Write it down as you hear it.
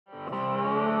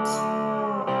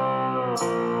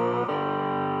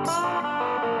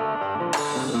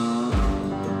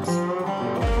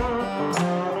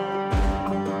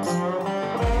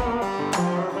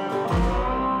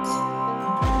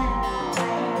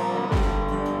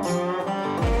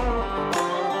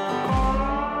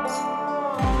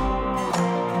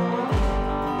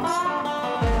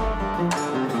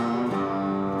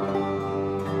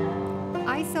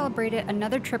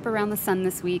another trip around the sun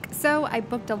this week, so I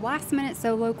booked a last-minute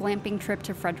solo glamping trip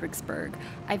to Fredericksburg.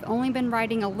 I've only been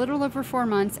riding a little over 4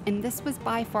 months, and this was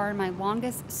by far my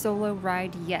longest solo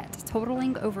ride yet,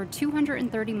 totaling over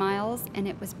 230 miles, and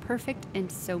it was perfect in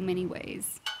so many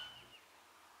ways.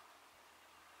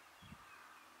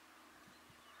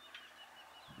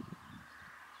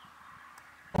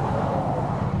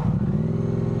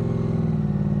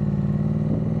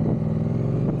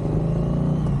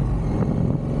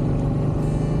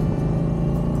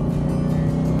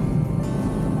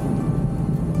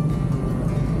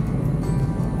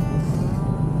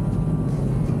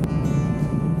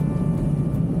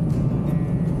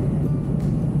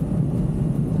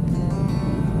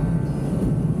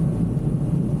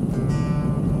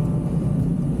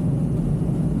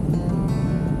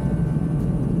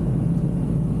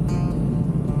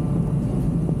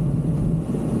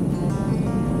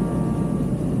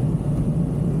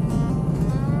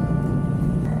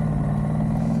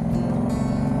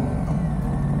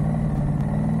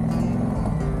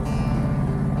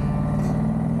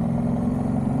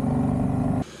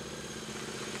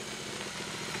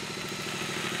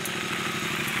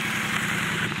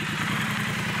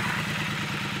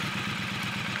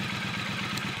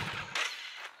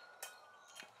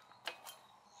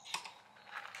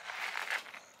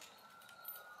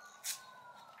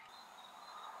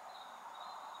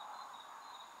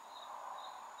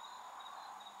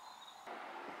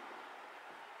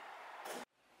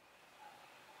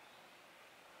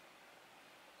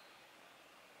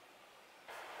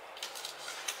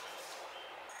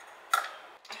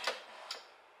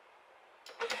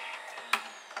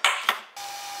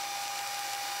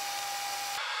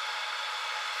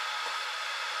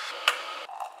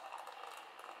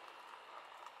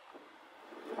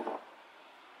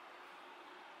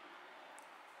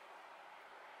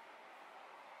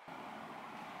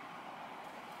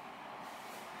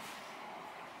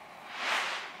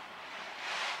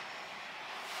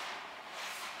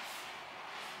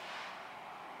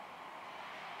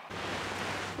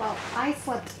 Well, I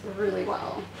slept really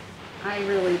well. I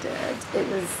really did.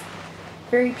 It was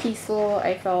very peaceful.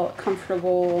 I felt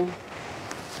comfortable.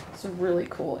 It's a really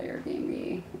cool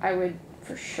Airbnb. I would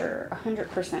for sure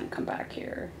 100% come back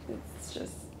here. It's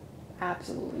just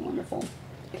absolutely wonderful.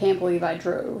 I can't believe I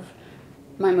drove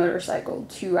my motorcycle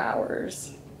 2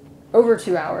 hours, over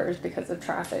 2 hours because of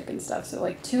traffic and stuff. So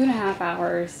like 2.5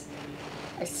 hours.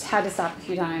 I had to stop a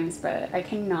few times, but I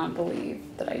cannot believe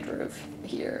that I drove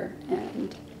here.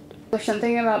 And there's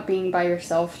something about being by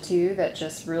yourself too that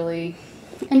just really,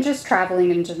 and just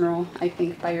traveling in general, I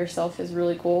think by yourself is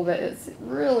really cool, but it's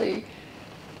really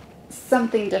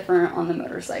something different on the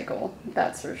motorcycle,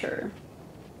 that's for sure.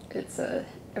 It's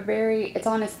it's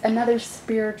on another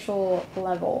spiritual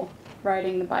level,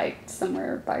 riding the bike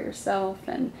somewhere by yourself,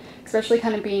 and especially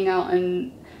kind of being out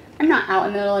in, I'm not out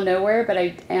in the middle of nowhere, but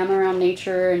I am around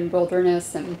nature and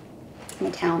wilderness, and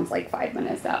the town's like 5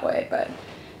 minutes that way, but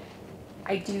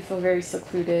I do feel very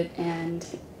secluded, and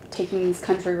taking these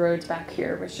country roads back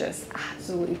here was just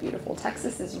absolutely beautiful.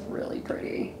 Texas is really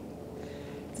pretty.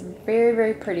 It's very,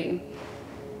 very pretty.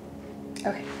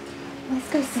 Okay,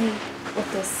 let's go see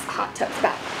what this hot tub's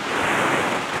about.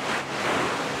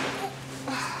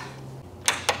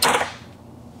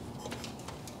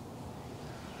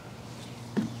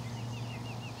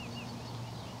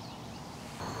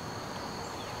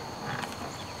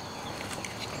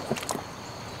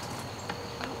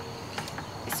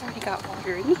 It's already got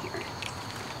water in here.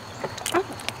 Oh.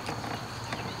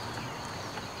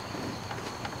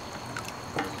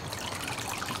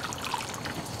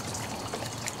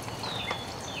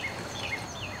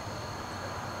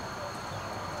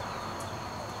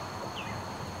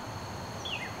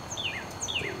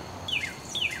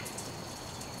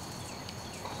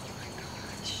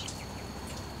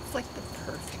 It's like the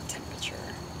perfect temperature.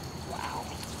 Wow.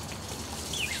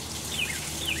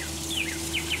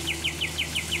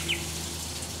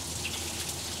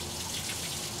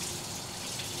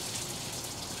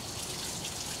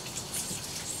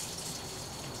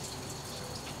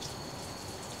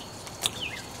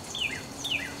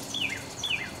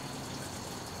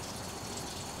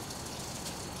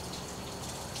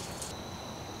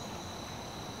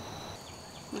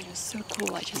 It was so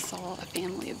cool. I just saw a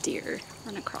family of deer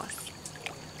run across.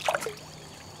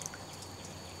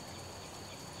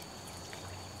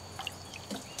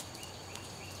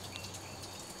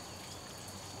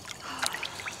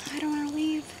 I don't want to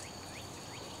leave.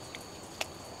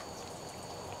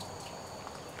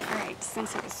 Alright,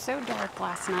 since it was so dark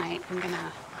last night, I'm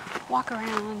gonna walk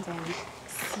around and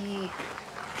see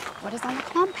what is on the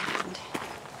compound.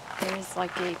 There's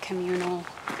like a communal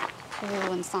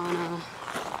pool and sauna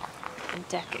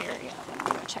deck area that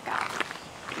I'm gonna check out.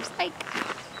 There's Ike.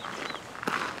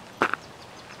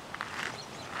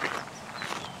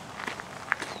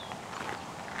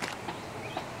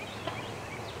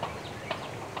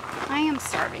 I am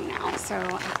starving now, so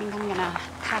I think I'm gonna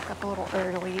pack up a little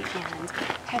early and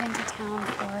head into town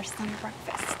for some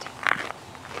breakfast.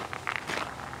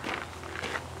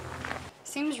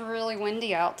 Seems really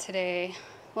windy out today.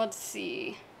 Let's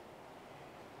see.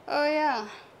 Oh yeah.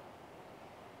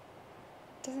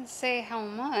 Doesn't say how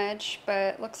much,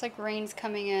 but looks like rain's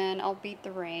coming in. I'll beat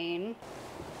the rain.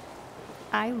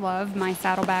 I love my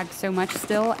saddlebag so much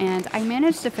still, and I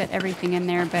managed to fit everything in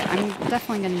there, but I'm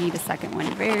definitely going to need a second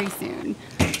one very soon.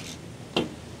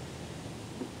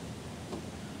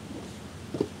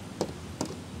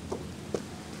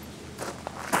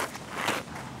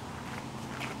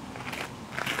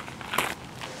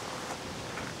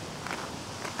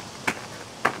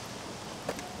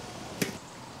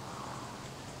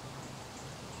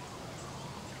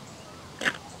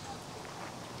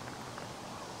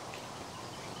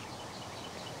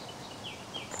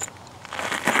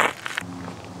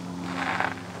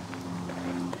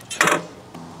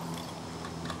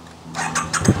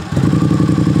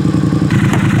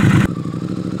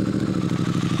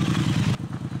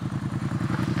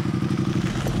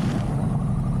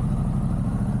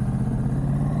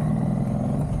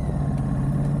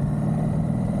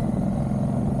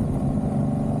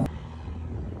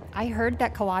 I heard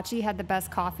that Caliche had the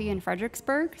best coffee in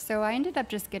Fredericksburg, so I ended up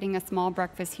just getting a small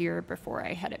breakfast here before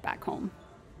I headed back home.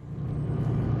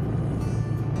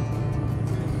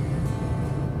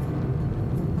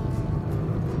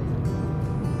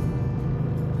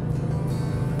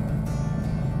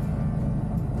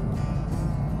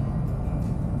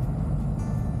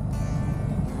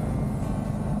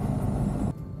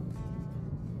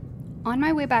 On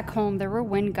my way back home, there were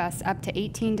wind gusts up to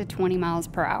 18 to 20 miles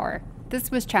per hour. This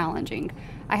was challenging.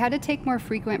 I had to take more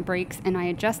frequent breaks and I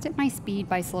adjusted my speed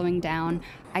by slowing down.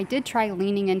 I did try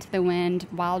leaning into the wind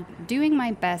while doing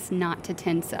my best not to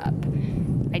tense up.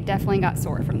 I definitely got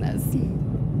sore from this.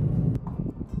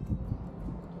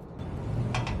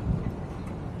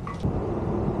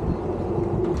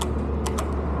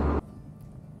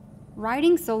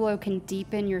 Riding solo can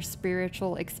deepen your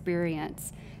spiritual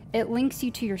experience. It links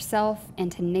you to yourself and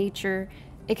to nature.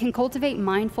 It can cultivate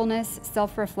mindfulness,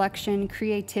 self-reflection,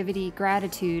 creativity,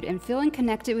 gratitude, and feeling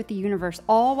connected with the universe,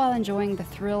 all while enjoying the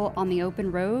thrill on the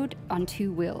open road on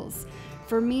two wheels.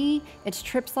 For me, it's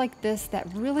trips like this that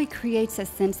really creates a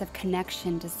sense of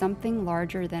connection to something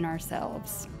larger than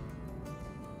ourselves.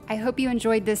 I hope you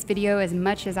enjoyed this video as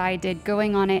much as I did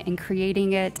going on it and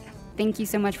creating it. Thank you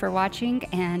so much for watching,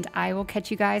 and I will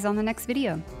catch you guys on the next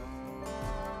video.